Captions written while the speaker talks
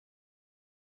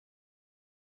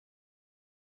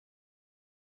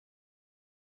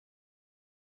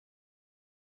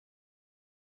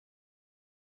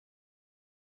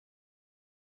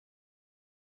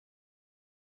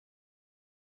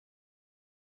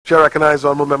Chair recognizes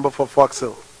Honourable Member for Fox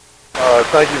Hill.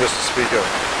 Thank you, Mr. Speaker.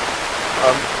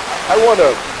 I want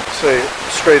to say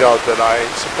straight out that I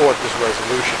support this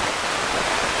resolution.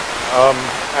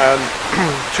 And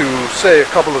to say a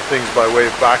couple of things by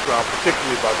way of background,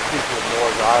 particularly about the people of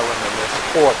Moores Island and their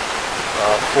support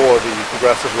for the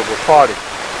Progressive Liberal Party.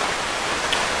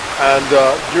 And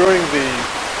during the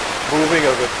moving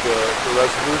of the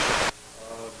resolution,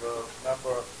 the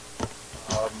member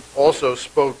also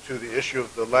spoke to the issue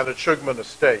of the Leonard Sugarman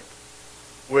estate,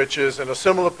 which is in a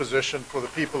similar position for the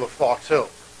people of Fox Hill.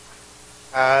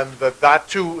 And that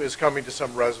too is coming to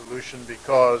some resolution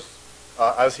because,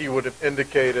 as he would have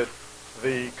indicated,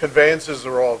 the conveyances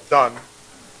are all done,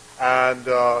 and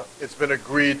it's been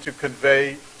agreed to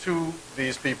convey to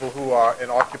these people who are in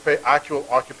actual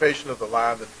occupation of the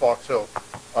land in Fox Hill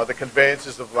the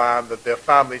conveyances of land that their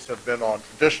families have been on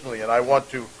traditionally. And I want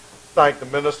to thank the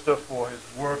Minister for his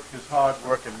work, his hard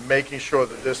work in making sure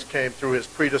that this came through his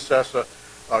predecessor,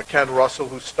 Ken Russell,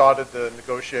 who started the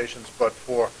negotiations, but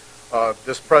for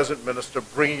this present Minister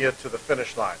bringing it to the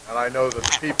finish line. And I know that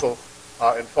the people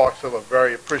in Fox Hill are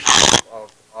very appreciative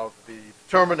of the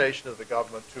determination of the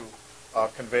government to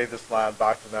convey this land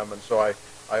back to them, and so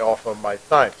I offer my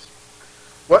thanks.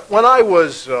 When I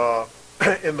was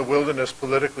in the wilderness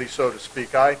politically, so to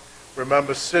speak, I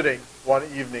remember sitting one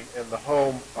evening in the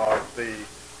home of the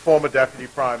former Deputy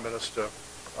Prime Minister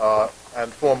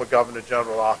and former Governor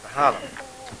General Arthur Hanna.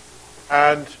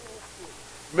 And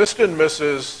Mr. and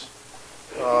Mrs.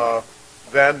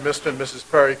 Then Mr. and Mrs.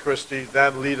 Perry Christie,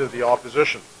 then leader of the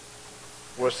opposition,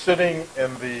 were sitting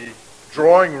in the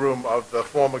drawing room of the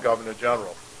former Governor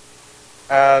General.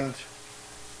 And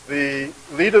the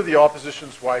leader of the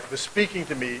opposition's wife was speaking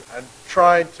to me and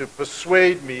trying to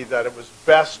persuade me that it was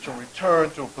best to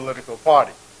return to a political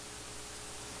party.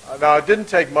 Now, it didn't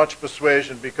take much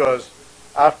persuasion because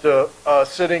after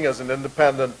sitting as an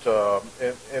independent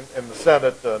in the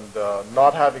Senate and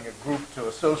not having a group to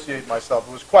associate myself,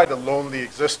 it was quite a lonely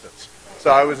existence.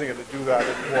 So I wasn't going to do that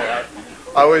anymore.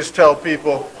 I always tell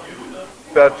people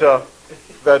that,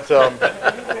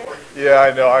 yeah,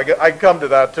 I know, I can come to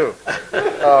that too.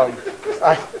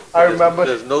 I remember.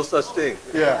 There's no such thing.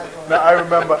 Yeah, no, I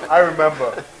remember.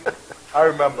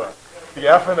 The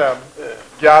F&M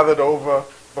gathered over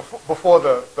before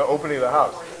the opening of the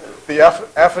House. The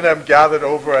F&M gathered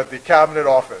over at the Cabinet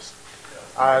office,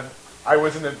 and I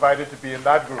wasn't invited to be in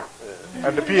that group.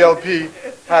 And the PLP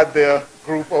had their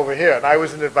group over here, and I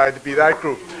wasn't invited to be that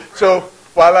group. So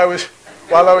while I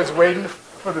was waiting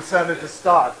for the Senate to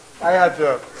start, I had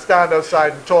to stand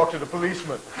outside and talk to the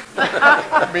policeman.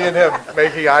 Me and him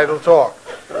making idle talk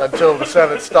until the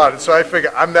Senate started. So I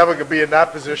figured I'm never going to be in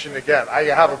that position again. I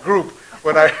have a group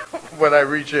when I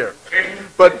reach here.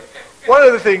 But one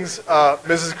of the things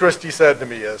Mrs. Christie said to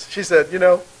me is, she said, you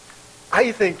know,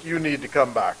 I think you need to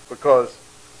come back because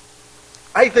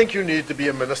I think you need to be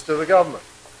a minister of the government.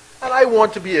 And I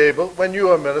want to be able, when you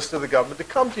are a minister of the government, to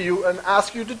come to you and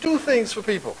ask you to do things for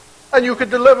people. And you can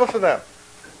deliver for them.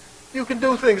 You can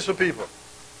do things for people.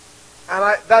 And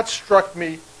that struck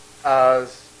me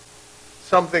as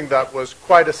something that was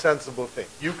quite a sensible thing.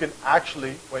 You can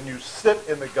actually, when you sit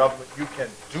in the government, you can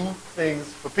do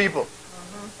things for people.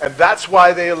 And that's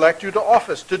why they elect you to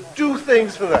office, to do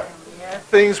things for them.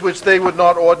 Things which they would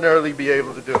not ordinarily be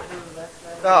able to do.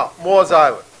 Now, Moores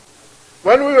Island.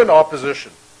 When we were in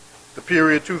opposition, the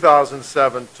period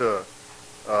 2007 to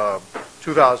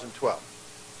 2012,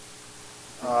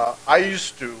 I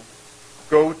used to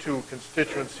go to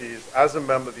constituencies as a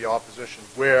member of the opposition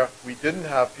where we didn't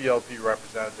have PLP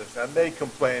representatives, and they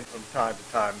complained from time to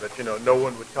time that, you know, no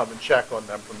one would come and check on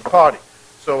them from the party.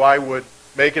 So I would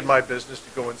make it my business to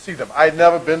go and see them. I had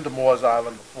never been to Moores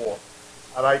Island before,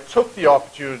 and I took the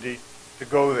opportunity to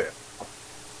go there.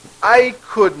 I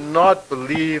could not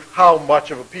believe how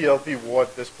much of a PLP ward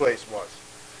this place was.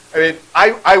 I mean,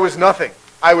 I was nothing.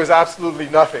 I was absolutely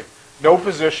nothing. No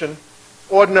position,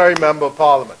 ordinary member of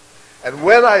parliament. And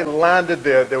when I landed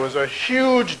there, there was a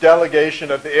huge delegation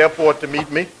at the airport to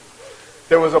meet me.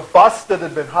 There was a bus that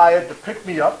had been hired to pick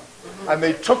me up, and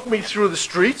they took me through the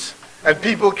streets, and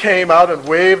people came out and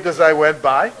waved as I went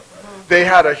by. They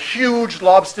had a huge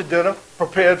lobster dinner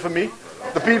prepared for me.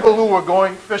 The people who were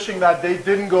going fishing that day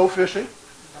didn't go fishing.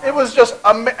 It was just,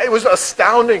 it was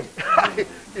astounding.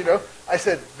 You know, I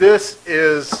said, this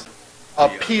is a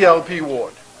PLP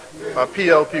ward, a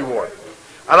PLP ward.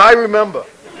 And I remember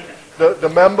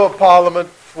the member of parliament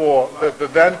for the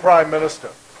then prime minister,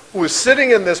 who was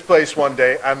sitting in this place one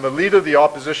day, and the leader of the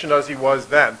opposition, as he was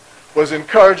then, was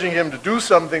encouraging him to do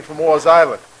something for Moores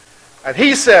Island. And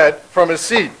he said from his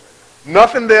seat,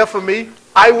 nothing there for me,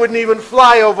 I wouldn't even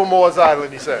fly over Moores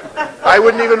Island, he said. I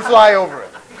wouldn't even fly over it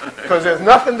because there's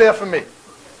nothing there for me.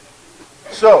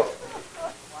 So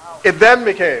it then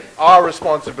became our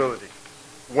responsibility.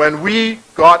 When we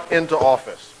got into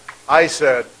office, I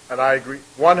said, and I agree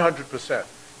 100%,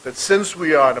 that since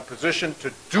we are in a position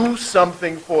to do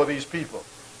something for these people,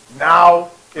 now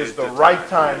is the right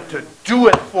time to do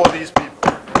it for these people.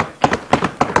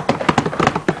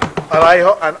 And I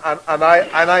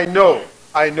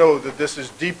know that this is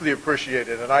deeply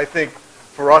appreciated, and I think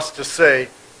for us to say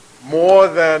more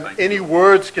than any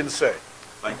words can say,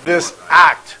 this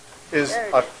act is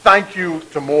a thank you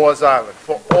to Moores Island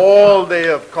for all they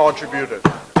have contributed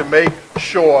to make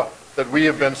sure that we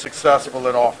have been successful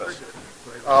in office.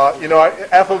 You know,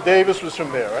 Ethel Davis was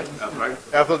from there, right? That's right.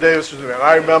 Ethel Davis was from there. And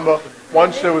I remember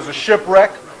once there was a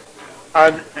shipwreck,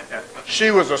 and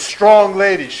she was a strong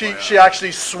lady. She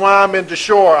actually swam into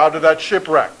shore out of that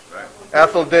shipwreck. Right.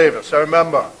 Ethel Davis, I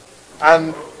remember.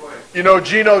 And, you know,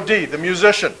 Gino D., the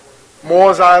musician,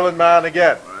 Moores Island man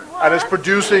again, and is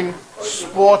producing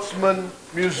sportsmen,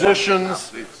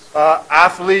 musicians,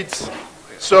 athletes.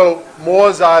 So,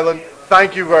 Moores Island,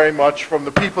 thank you very much from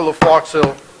the people of Fox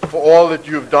Hill for all that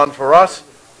you've done for us,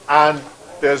 and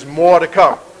there's more to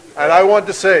come. And I want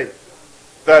to say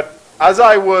that as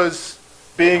I was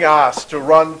being asked to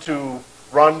run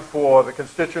for the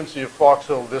constituency of Fox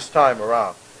Hill this time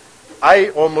around, I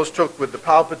almost took with the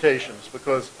palpitations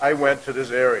because I went to this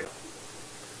area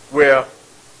where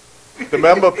the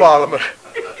Member of Parliament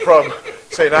from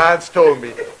St. Anne's told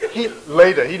me, he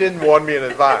didn't warn me in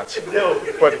advance,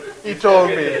 but he told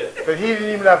me that he didn't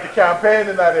even have to campaign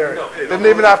in that area, didn't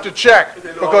even have to check,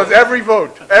 because every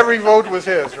vote was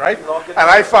his, right? And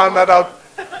I found that out,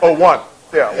 one.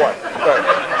 Right.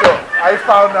 So I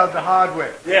found out the hard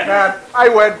way. Man, I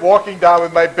went walking down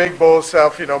with my big bold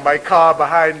self, you know, my car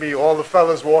behind me, all the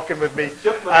fellas walking with me,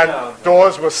 and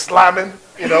doors were slamming,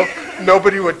 you know,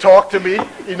 nobody would talk to me,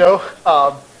 you know.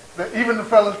 Even the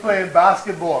fellas playing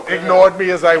basketball ignored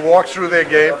me as I walked through their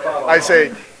game. I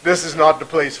say, this is not the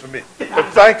place for me.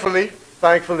 But thankfully,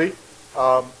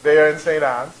 they are in St.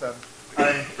 Anne's, and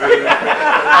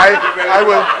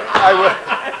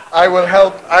I will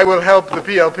help the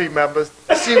PLP members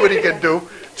see what he can do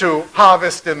to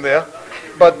harvest in there.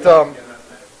 But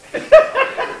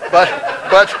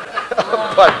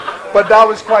that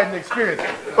was quite an experience.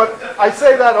 But I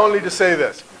say that only to say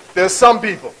this: there's some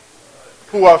people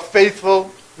who are faithful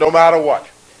no matter what.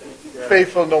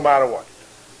 Faithful no matter what.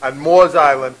 And Moores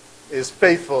Island is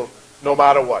faithful no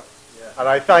matter what. And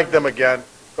I thank them again.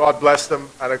 God bless them.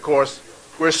 And of course,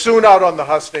 we're soon out on the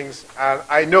hustings, and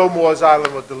I know Moores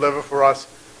Island will deliver for us,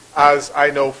 as I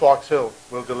know Fox Hill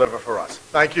will deliver for us.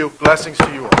 Thank you. Blessings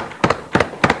to you all.